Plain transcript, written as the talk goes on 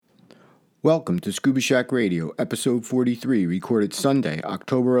Welcome to Scuba Shack Radio, episode 43, recorded Sunday,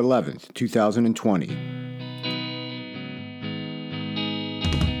 October 11th, 2020.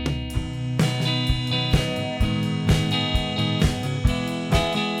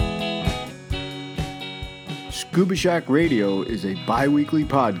 Scuba Shack Radio is a bi-weekly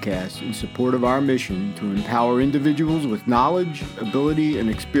podcast in support of our mission to empower individuals with knowledge, ability, and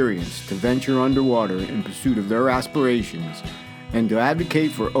experience to venture underwater in pursuit of their aspirations and to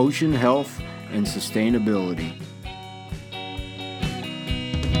advocate for ocean health and sustainability.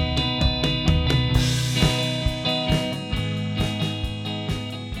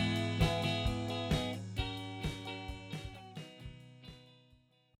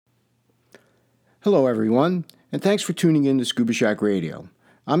 Hello, everyone, and thanks for tuning in to Scuba Shack Radio.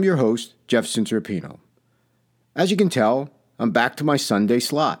 I'm your host, Jeff Cincerpino. As you can tell, I'm back to my Sunday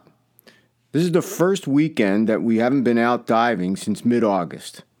slot. This is the first weekend that we haven't been out diving since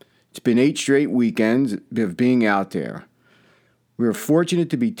mid-August. It's been 8 straight weekends of being out there. We are fortunate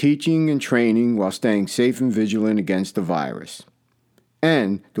to be teaching and training while staying safe and vigilant against the virus.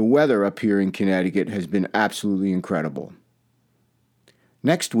 And the weather up here in Connecticut has been absolutely incredible.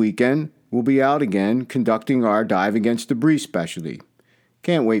 Next weekend, we'll be out again conducting our Dive Against Debris specialty.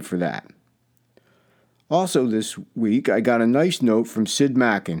 Can't wait for that. Also this week, I got a nice note from Sid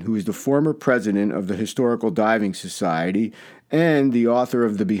Mackin, who is the former president of the Historical Diving Society and the author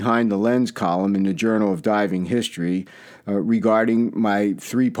of the Behind the Lens column in the Journal of Diving History regarding my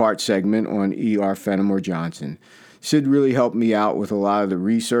 3-part segment on E.R. Fenimore Johnson. Sid really helped me out with a lot of the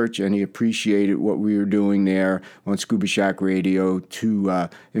research, and he appreciated what we were doing there on Scuba Shack Radio to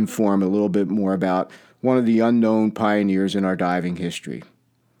inform a little bit more about one of the unknown pioneers in our diving history.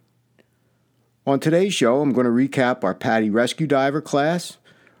 On today's show, I'm going to recap our PADI Rescue Diver class,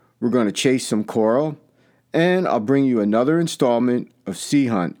 we're going to chase some coral, and I'll bring you another installment of Sea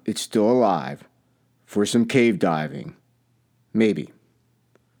Hunt, It's Still Alive, for some cave diving. Maybe.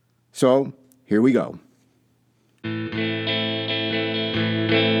 So, here we go.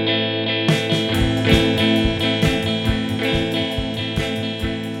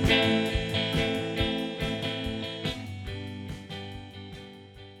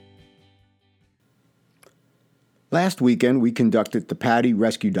 Last weekend, we conducted the PADI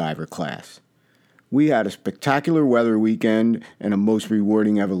Rescue Diver class. We had a spectacular weather weekend and a most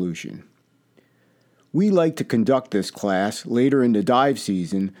rewarding evolution. We like to conduct this class later in the dive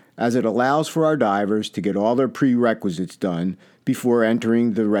season as it allows for our divers to get all their prerequisites done before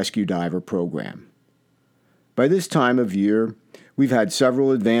entering the Rescue Diver program. By this time of year, we've had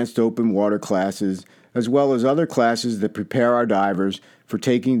several advanced open water classes as well as other classes that prepare our divers for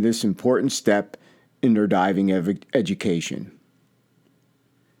taking this important step in their diving education.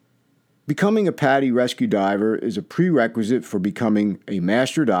 Becoming a PADI Rescue Diver is a prerequisite for becoming a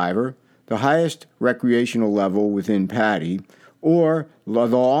Master Diver, the highest recreational level within PADI, or the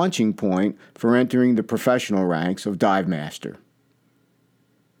launching point for entering the professional ranks of Dive Master.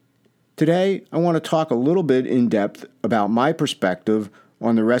 Today, I want to talk a little bit in depth about my perspective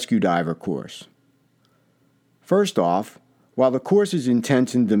on the Rescue Diver course. First off, while the course is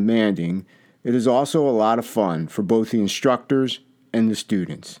intense and demanding, it is also a lot of fun for both the instructors and the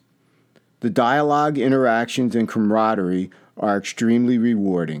students. The dialogue, interactions, and camaraderie are extremely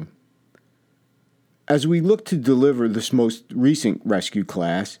rewarding. As we look to deliver this most recent rescue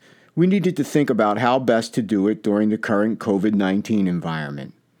class, we needed to think about how best to do it during the current COVID-19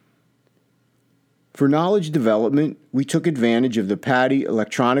 environment. For knowledge development, we took advantage of the PADI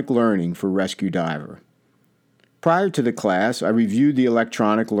electronic learning for Rescue Diver. Prior to the class, I reviewed the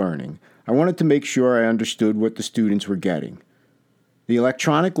electronic learning. I wanted to make sure I understood what the students were getting. The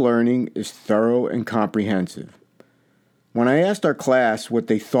electronic learning is thorough and comprehensive. When I asked our class what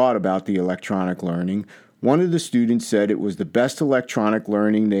they thought about the electronic learning, one of the students said it was the best electronic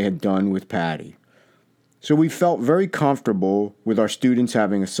learning they had done with PADI. So we felt very comfortable with our students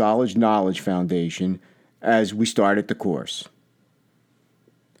having a solid knowledge foundation as we started the course.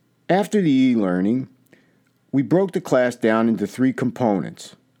 After the e-learning, we broke the class down into 3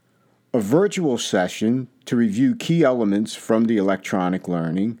 components. A virtual session to review key elements from the electronic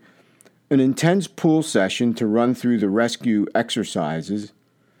learning, an intense pool session to run through the rescue exercises,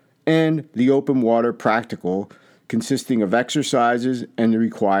 and the open water practical consisting of exercises and the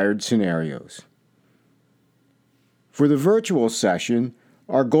required scenarios. For the virtual session,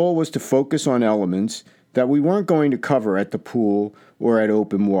 our goal was to focus on elements that we weren't going to cover at the pool or at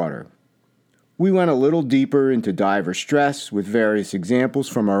open water. We went a little deeper into diver stress with various examples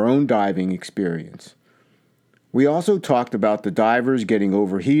from our own diving experience. We also talked about the divers getting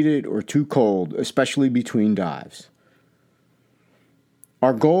overheated or too cold, especially between dives.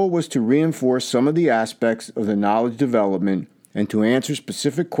 Our goal was to reinforce some of the aspects of the knowledge development and to answer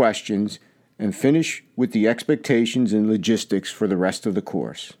specific questions and finish with the expectations and logistics for the rest of the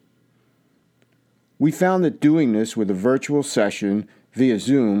course. We found that doing this with a virtual session via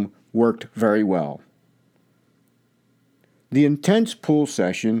Zoom worked very well. The intense pool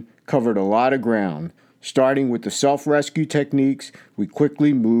session covered a lot of ground. Starting with the self-rescue techniques, we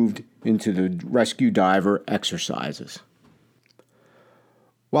quickly moved into the rescue diver exercises.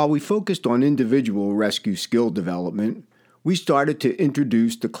 While we focused on individual rescue skill development, we started to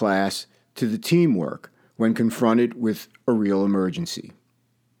introduce the class to the teamwork when confronted with a real emergency.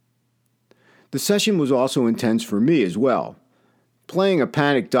 The session was also intense for me as well. Playing a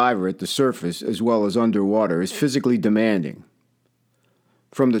panic diver at the surface as well as underwater is physically demanding.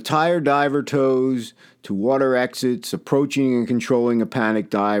 From the tire diver toes, to water exits, approaching and controlling a panic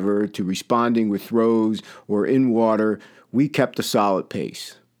diver, to responding with throws or in water, we kept a solid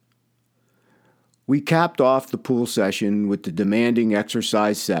pace. We capped off the pool session with the demanding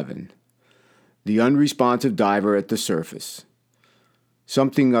Exercise 7, the unresponsive diver at the surface,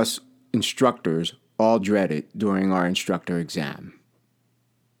 something us instructors all dreaded during our instructor exam.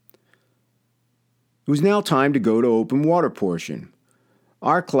 It was now time to go to open water portion.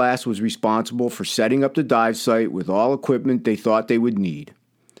 Our class was responsible for setting up the dive site with all equipment they thought they would need.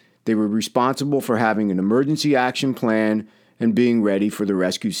 They were responsible for having an emergency action plan and being ready for the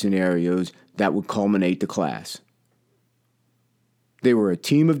rescue scenarios that would culminate the class. They were a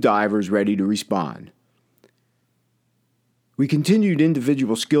team of divers ready to respond. We continued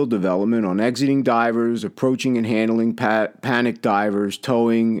individual skill development on exiting divers, approaching and handling panic divers,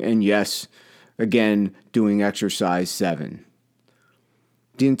 towing, and yes, again, doing Exercise 7.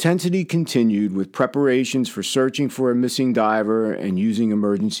 The intensity continued with preparations for searching for a missing diver and using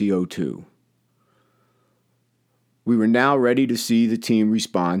emergency O2. We were now ready to see the team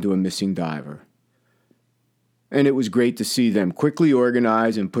respond to a missing diver. And it was great to see them quickly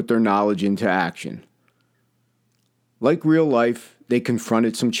organize and put their knowledge into action. Like real life, they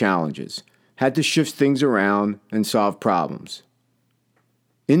confronted some challenges, had to shift things around and solve problems.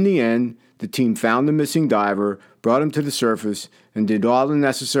 In the end, the team found the missing diver, brought him to the surface, and did all the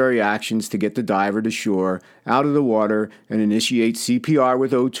necessary actions to get the diver to shore, out of the water, and initiate CPR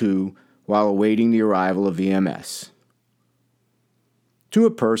with O2 while awaiting the arrival of EMS. To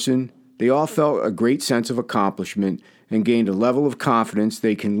a person, they all felt a great sense of accomplishment and gained a level of confidence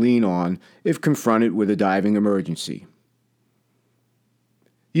they can lean on if confronted with a diving emergency.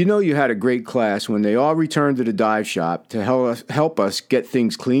 You know you had a great class when they all returned to the dive shop to help us get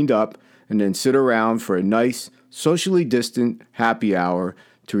things cleaned up and then sit around for a nice, socially distant happy hour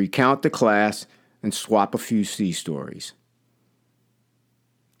to recount the class and swap a few sea stories.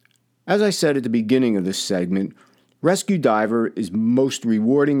 As I said at the beginning of this segment, rescue diver is most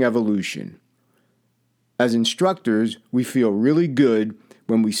rewarding evolution. As instructors, we feel really good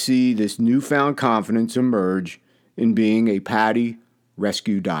when we see this newfound confidence emerge in being a PADI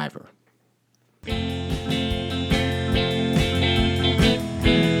rescue diver.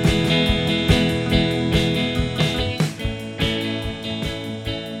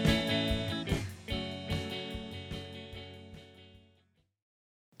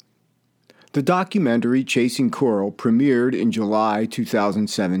 The documentary Chasing Coral premiered in July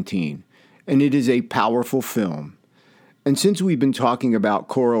 2017, and it is a powerful film. And since we've been talking about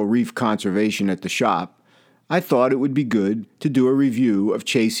coral reef conservation at the shop, I thought it would be good to do a review of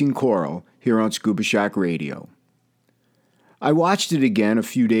Chasing Coral here on Scuba Shack Radio. I watched it again a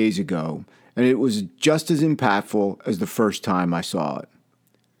few days ago, and it was just as impactful as the first time I saw it.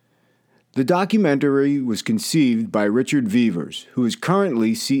 The documentary was conceived by Richard Vevers, who is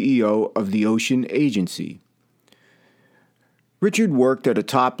currently CEO of the Ocean Agency. Richard worked at a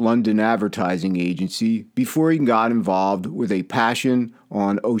top London advertising agency before he got involved with a passion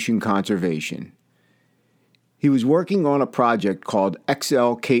on ocean conservation. He was working on a project called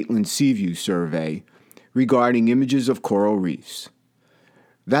XL Catlin Seaview Survey regarding images of coral reefs.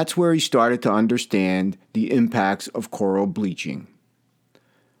 That's where he started to understand the impacts of coral bleaching.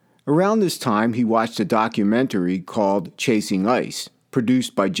 Around this time, he watched a documentary called Chasing Ice,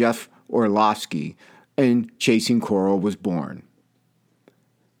 produced by Jeff Orlovsky, and Chasing Coral was born.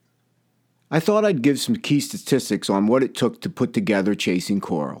 I thought I'd give some key statistics on what it took to put together Chasing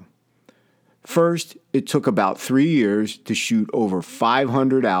Coral. First, it took about 3 years to shoot over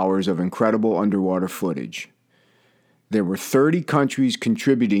 500 hours of incredible underwater footage. There were 30 countries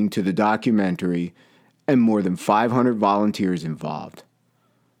contributing to the documentary and more than 500 volunteers involved.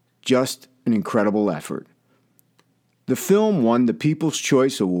 Just an incredible effort. The film won the People's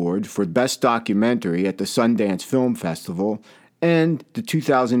Choice Award for Best Documentary at the Sundance Film Festival and the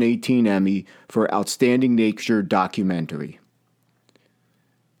 2018 Emmy for Outstanding Nature Documentary.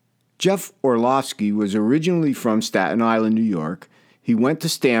 Jeff Orlovsky was originally from Staten Island, New York. He went to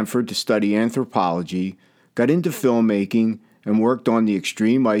Stanford to study anthropology, got into filmmaking, and worked on the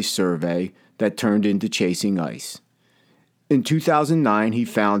Extreme Ice Survey that turned into Chasing Ice. In 2009, he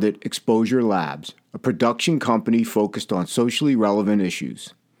founded Exposure Labs, a production company focused on socially relevant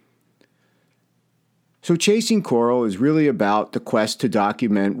issues. So Chasing Coral is really about the quest to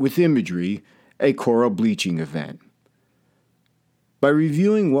document with imagery a coral bleaching event. By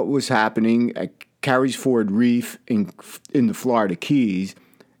reviewing what was happening at Carys Ford Reef in the Florida Keys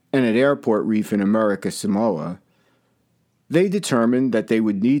and at Airport Reef in America Samoa, they determined that they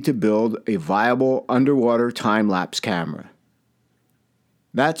would need to build a viable underwater time-lapse camera.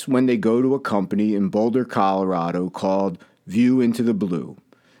 That's when they go to a company in Boulder, Colorado called View Into the Blue,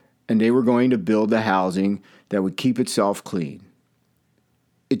 and they were going to build a housing that would keep itself clean.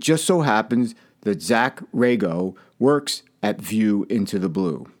 It just so happens that Zach Rago works at View Into the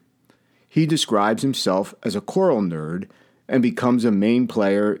Blue. He describes himself as a coral nerd and becomes a main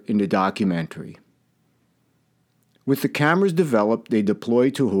player in the documentary. With the cameras developed, they deploy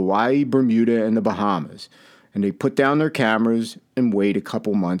to Hawaii, Bermuda, and the Bahamas, and they put down their cameras and wait a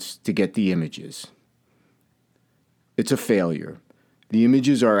couple months to get the images. It's a failure. The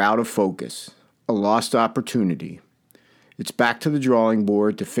images are out of focus, a lost opportunity. It's back to the drawing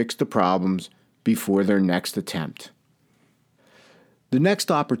board to fix the problems before their next attempt. The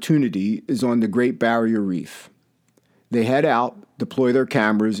next opportunity is on the Great Barrier Reef. They head out, deploy their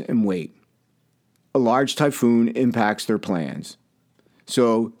cameras, and wait. A large typhoon impacts their plans.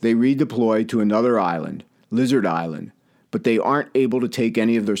 So they redeploy to another island, Lizard Island, but they aren't able to take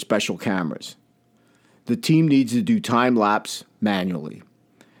any of their special cameras. The team needs to do time-lapse manually.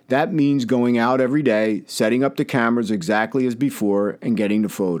 That means going out every day, setting up the cameras exactly as before, and getting the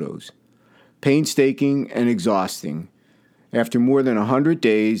photos. Painstaking and exhausting. After more than 100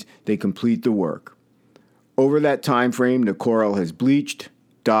 days, they complete the work. Over that time frame, the coral has bleached,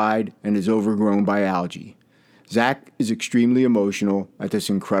 died, and is overgrown by algae. Zach is extremely emotional at this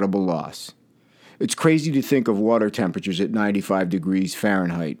incredible loss. It's crazy to think of water temperatures at 95 degrees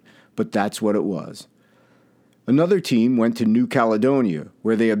Fahrenheit, but that's what it was. Another team went to New Caledonia,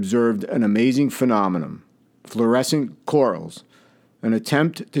 where they observed an amazing phenomenon, fluorescent corals, an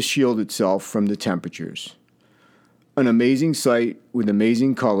attempt to shield itself from the temperatures. An amazing sight with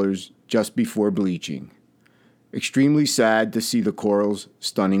amazing colors just before bleaching. Extremely sad to see the coral's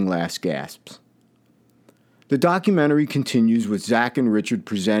stunning last gasps. The documentary continues with Zach and Richard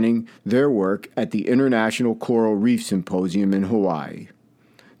presenting their work at the International Coral Reef Symposium in Hawaii.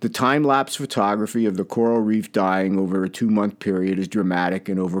 The time-lapse photography of the coral reef dying over a 2-month period is dramatic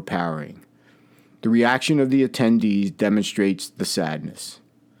and overpowering. The reaction of the attendees demonstrates the sadness.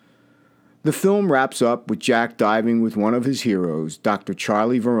 The film wraps up with Jack diving with one of his heroes, Dr.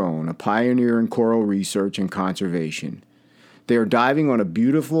 Charlie Verone, a pioneer in coral research and conservation. They are diving on a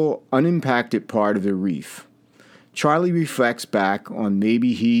beautiful, unimpacted part of the reef. Charlie reflects back on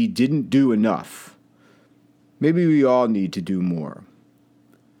maybe he didn't do enough. Maybe we all need to do more.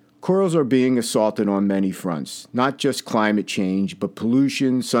 Corals are being assaulted on many fronts, not just climate change, but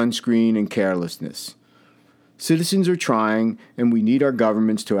pollution, sunscreen, and carelessness. Citizens are trying, and we need our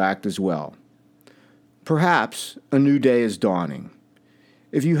governments to act as well. Perhaps a new day is dawning.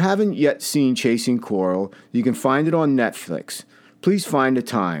 If you haven't yet seen Chasing Coral, you can find it on Netflix. Please find a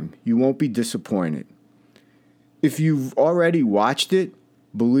time. You won't be disappointed. If you've already watched it,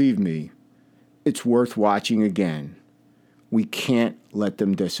 believe me, it's worth watching again. We can't let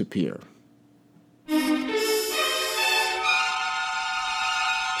them disappear.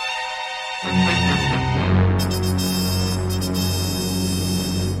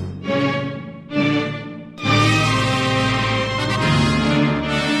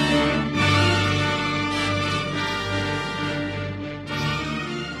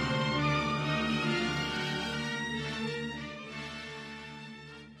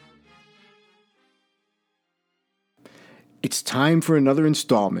 It's time for another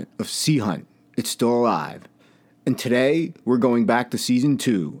installment of Sea Hunt, It's Still Alive. And today, we're going back to Season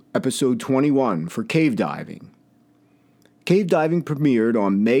 2, Episode 21 for Cave Diving. Cave Diving premiered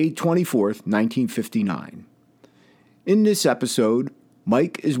on May 24th, 1959. In this episode,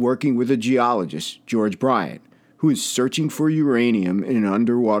 Mike is working with a geologist, George Bryant, who is searching for uranium in an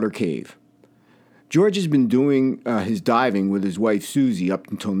underwater cave. George has been doing his diving with his wife Susie up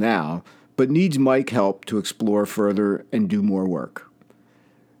until now, but needs Mike's help to explore further and do more work.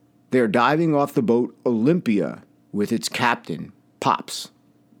 They are diving off the boat Olympia with its captain, Pops.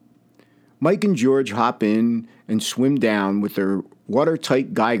 Mike and George hop in and swim down with their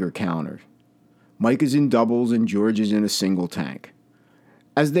watertight Geiger counter. Mike is in doubles and George is in a single tank.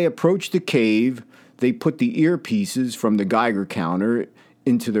 As they approach the cave, they put the earpieces from the Geiger counter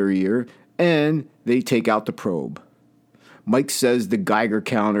into their ear and they take out the probe. Mike says the Geiger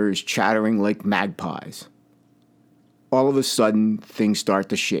counter is chattering like magpies. All of a sudden, things start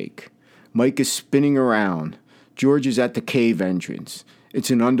to shake. Mike is spinning around. George is at the cave entrance. It's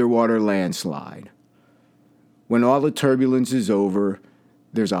an underwater landslide. When all the turbulence is over,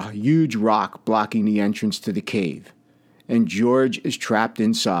 there's a huge rock blocking the entrance to the cave, and George is trapped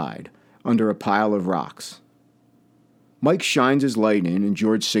inside, under a pile of rocks. Mike shines his light in, and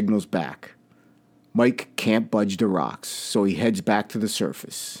George signals back. Mike can't budge the rocks, so he heads back to the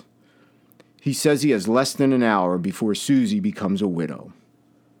surface. He says he has less than an hour before Susie becomes a widow.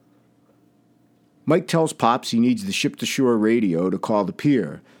 Mike tells Pops he needs the ship-to-shore radio to call the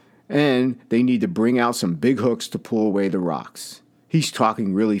pier, and they need to bring out some big hooks to pull away the rocks. He's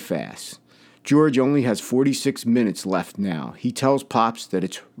talking really fast. George only has 46 minutes left now. He tells Pops that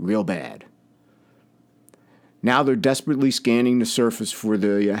it's real bad. Now they're desperately scanning the surface for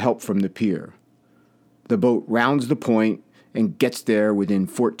the help from the pier. The boat rounds the point and gets there within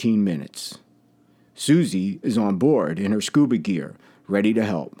 14 minutes. Susie is on board in her scuba gear, ready to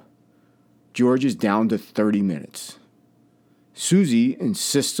help. George is down to 30 minutes. Susie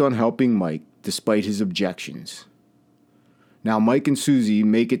insists on helping Mike despite his objections. Now Mike and Susie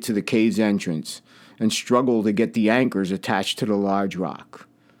make it to the cave's entrance and struggle to get the anchors attached to the large rock.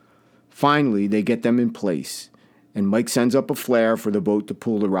 Finally, they get them in place, and Mike sends up a flare for the boat to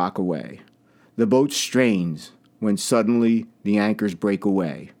pull the rock away. The boat strains when suddenly the anchors break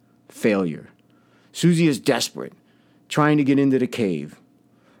away. Failure. Susie is desperate, trying to get into the cave.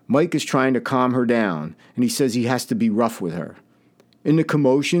 Mike is trying to calm her down, and he says he has to be rough with her. In the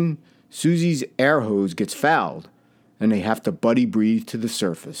commotion, Susie's air hose gets fouled, and they have to buddy breathe to the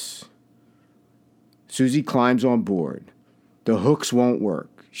surface. Susie climbs on board. The hooks won't work.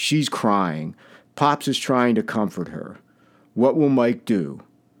 She's crying. Pops is trying to comfort her. What will Mike do?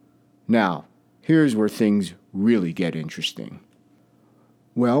 Now, here's where things really get interesting.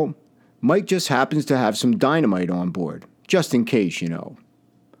 Well, Mike just happens to have some dynamite on board, just in case, you know.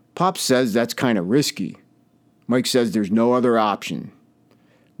 Pops says that's kind of risky. Mike says there's no other option.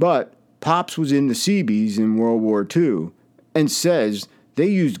 But Pops was in the Seabees in World War II and says they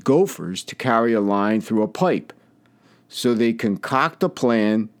used gophers to carry a line through a pipe. So they concoct a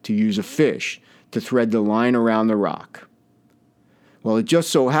plan to use a fish to thread the line around the rock. Well, it just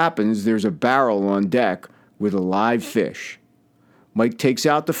so happens there's a barrel on deck with a live fish. Mike takes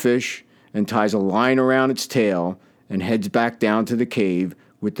out the fish and ties a line around its tail and heads back down to the cave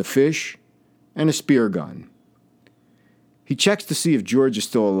with the fish and a spear gun. He checks to see if George is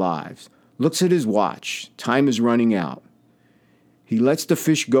still alive, looks at his watch, time is running out. He lets the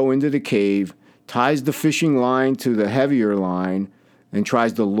fish go into the cave, ties the fishing line to the heavier line, and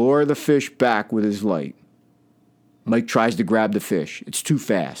tries to lure the fish back with his light. Mike tries to grab the fish. It's too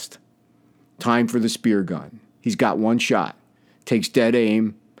fast. Time for the spear gun. He's got one shot, takes dead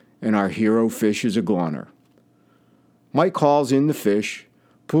aim, and our hero fish is a goner. Mike hauls in the fish,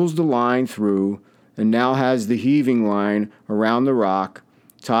 pulls the line through, and now has the heaving line around the rock,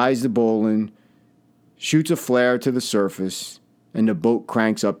 ties the bowline, shoots a flare to the surface, and the boat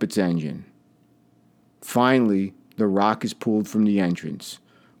cranks up its engine. Finally, the rock is pulled from the entrance.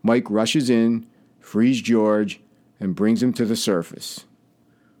 Mike rushes in, frees George, and brings him to the surface.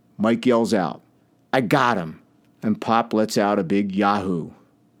 Mike yells out, "I got him!" and Pop lets out a big yahoo.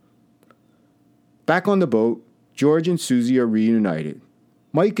 Back on the boat, George and Susie are reunited.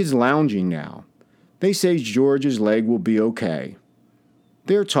 Mike is lounging now. They say George's leg will be okay.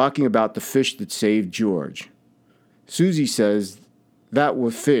 They're talking about the fish that saved George. Susie says that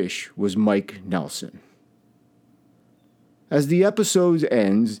fish was Mike Nelson. As the episode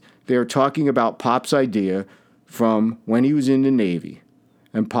ends, they are talking about Pop's idea from when he was in the Navy.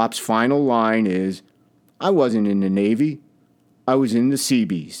 And Pop's final line is, "I wasn't in the Navy. I was in the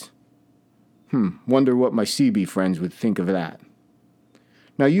Seabees." Wonder what my Seabee friends would think of that.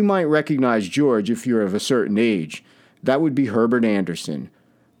 Now, you might recognize George if you're of a certain age. That would be Herbert Anderson,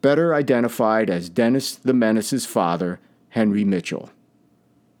 better identified as Dennis the Menace's father, Henry Mitchell.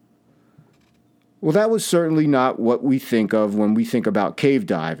 Well, that was certainly not what we think of when we think about cave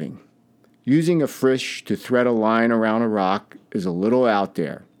diving. Using a fish to thread a line around a rock is a little out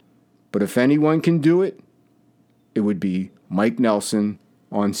there. But if anyone can do it, it would be Mike Nelson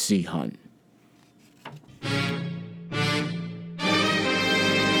on Sea Hunt.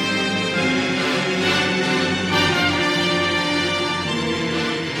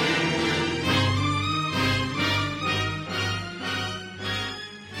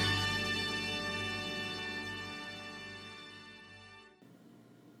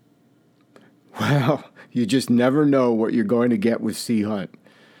 Well, you just never know what you're going to get with Sea Hunt.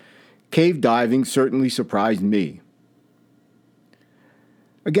 Cave diving certainly surprised me.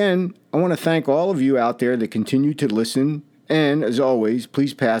 Again, I want to thank all of you out there that continue to listen, and as always,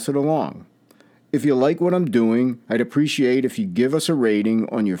 please pass it along. If you like what I'm doing, I'd appreciate if you give us a rating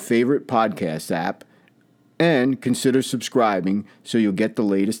on your favorite podcast app and consider subscribing so you'll get the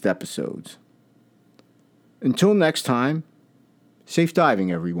latest episodes. Until next time, safe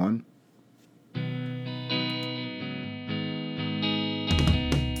diving, everyone.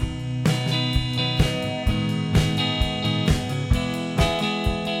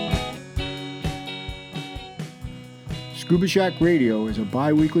 Scuba Shack Radio is a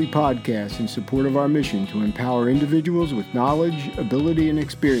bi-weekly podcast in support of our mission to empower individuals with knowledge, ability, and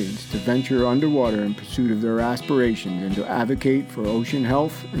experience to venture underwater in pursuit of their aspirations and to advocate for ocean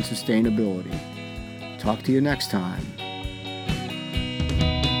health and sustainability. Talk to you next time.